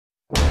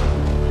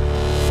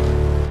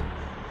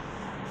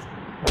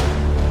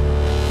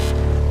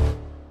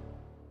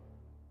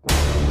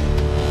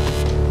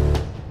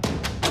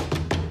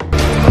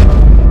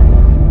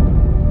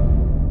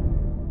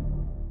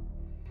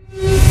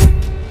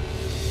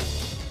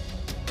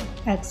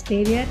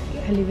Exterior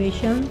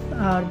elevations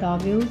are the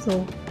views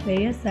of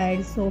various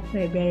sides of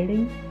a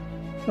building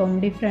from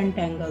different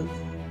angles.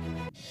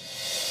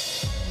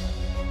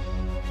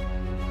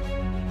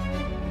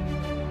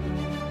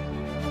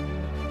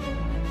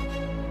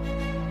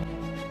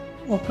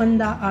 Often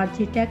the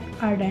architect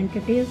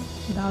identifies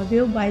the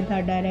view by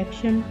the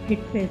direction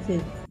it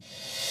faces.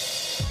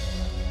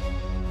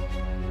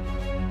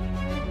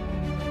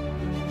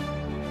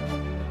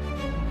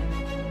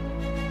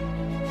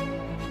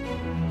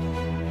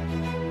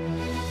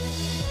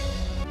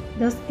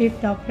 Thus, if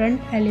the front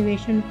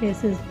elevation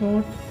faces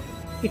north,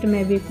 it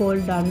may be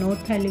called the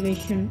north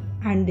elevation,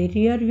 and the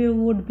rear view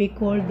would be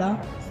called the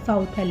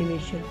south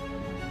elevation.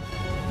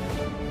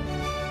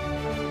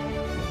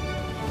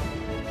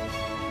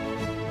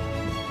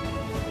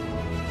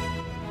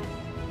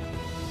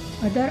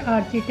 Other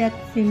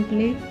architects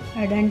simply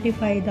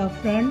identify the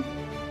front,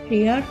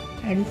 rear,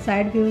 and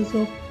side views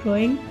of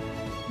drawing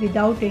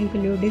without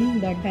including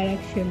the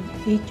direction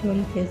each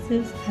one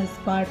faces as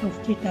part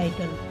of the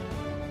title.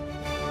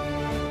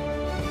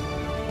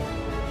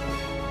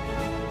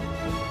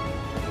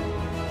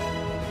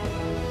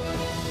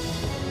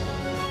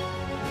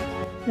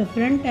 The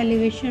front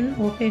elevation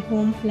of a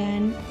home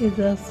plan is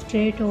a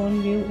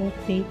straight-on view of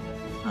the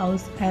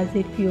house, as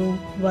if you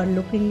were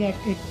looking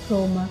at it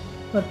from a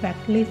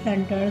perfectly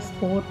centered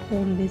spot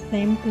on the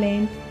same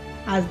plane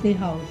as the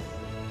house.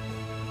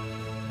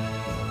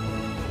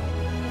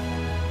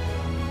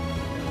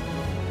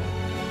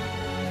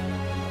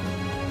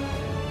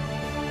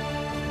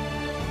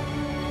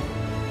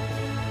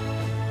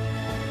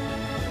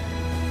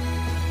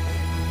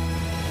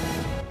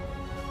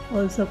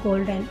 Also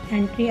called an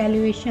entry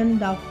elevation,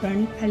 the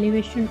front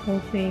elevation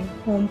of a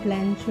home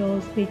plan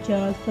shows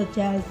features such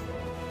as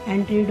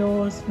entry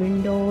doors,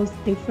 windows,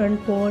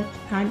 different porch,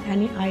 and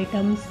any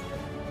items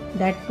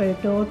that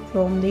protrude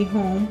from the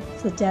home,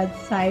 such as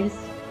sides,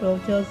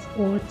 porches,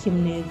 or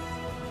chimneys.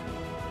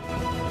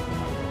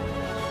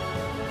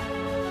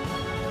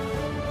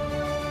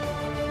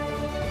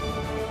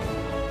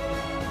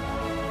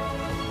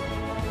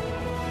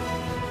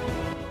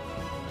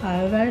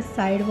 However,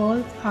 side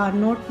walls are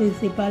not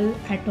visible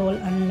at all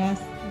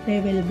unless they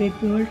will be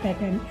built at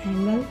an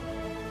angle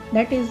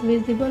that is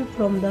visible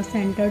from the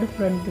centered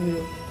front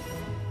view.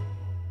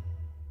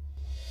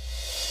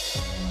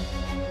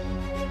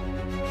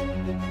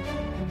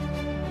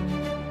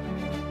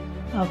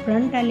 A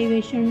front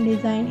elevation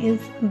design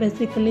is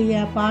basically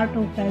a part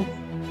of a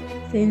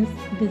scene's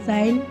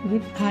design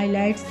which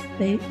highlights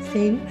the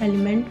same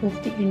element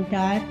of the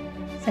entire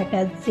set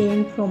as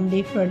seen from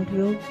the front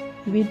view,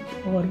 with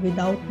or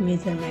without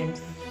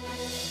measurements.